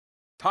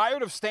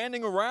Tired of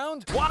standing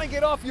around? Want to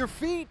get off your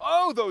feet?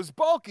 Oh, those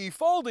bulky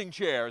folding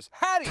chairs.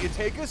 How do you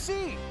take a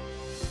seat?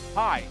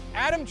 Hi,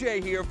 Adam J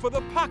here for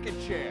the Pocket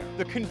Chair,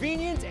 the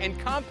convenient and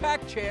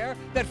compact chair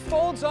that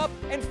folds up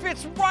and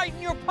fits right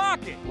in your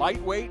pocket.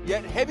 Lightweight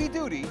yet heavy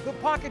duty, the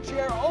Pocket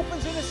Chair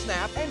opens in a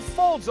snap and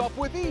folds up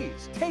with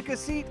ease. Take a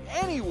seat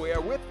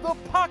anywhere with the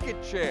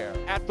Pocket Chair,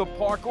 at the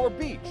park or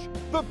beach,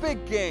 the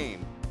big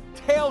game,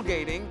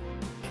 tailgating,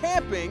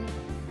 camping,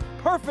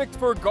 perfect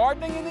for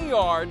gardening in the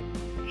yard,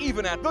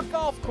 even at the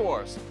golf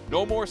course.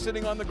 No more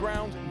sitting on the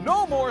ground,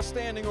 no more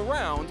standing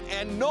around,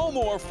 and no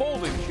more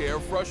folding chair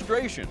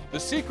frustration. The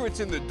secret's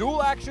in the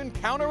dual-action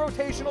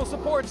counter-rotational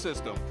support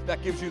system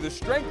that gives you the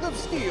strength of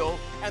steel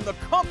and the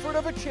comfort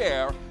of a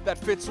chair that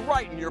fits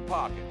right in your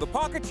pocket. The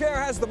Pocket Chair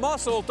has the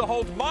muscle to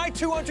hold my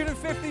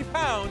 250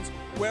 pounds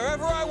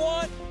wherever I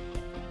want,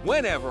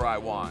 whenever I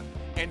want.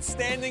 And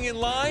standing in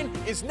line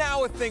is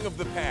now a thing of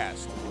the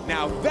past.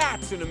 Now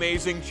that's an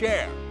amazing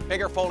chair.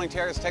 Bigger folding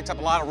chairs takes up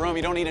a lot of room.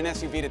 You don't need an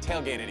SUV to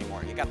tailgate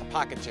anymore. You got the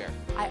Pocket Chair.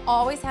 I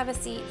always have a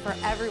seat for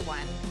everyone.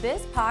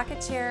 This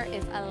Pocket Chair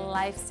is a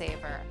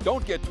lifesaver.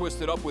 Don't get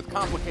twisted up with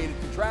complicated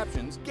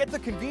contraptions. Get the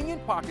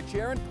convenient Pocket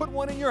Chair and put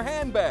one in your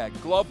handbag,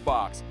 glove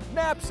box,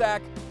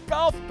 knapsack,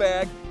 golf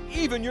bag,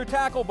 even your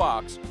tackle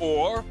box.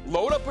 Or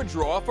load up a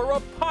drawer for a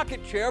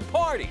Pocket Chair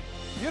party.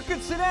 You can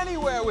sit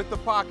anywhere with the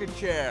Pocket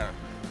Chair.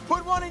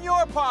 Put one in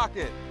your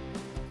pocket.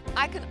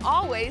 I can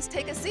always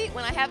take a seat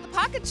when I have the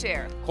Pocket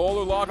Chair. Call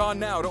or log on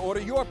now to order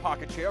your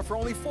Pocket Chair for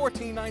only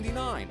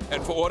 $14.99.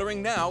 And for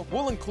ordering now,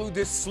 we'll include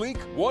this sleek,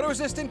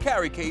 water-resistant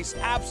carry case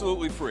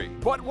absolutely free.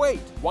 But wait,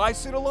 why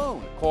sit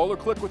alone? Call or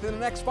click within the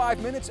next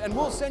 5 minutes and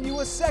we'll send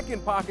you a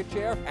second Pocket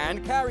Chair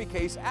and carry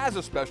case as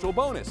a special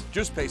bonus.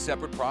 Just pay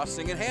separate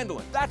processing and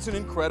handling. That's an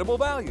incredible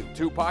value.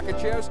 2 Pocket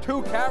Chairs,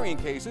 2 carrying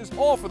cases,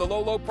 all for the low,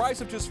 low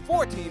price of just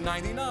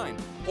 $14.99.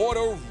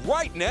 Order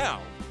right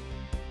now.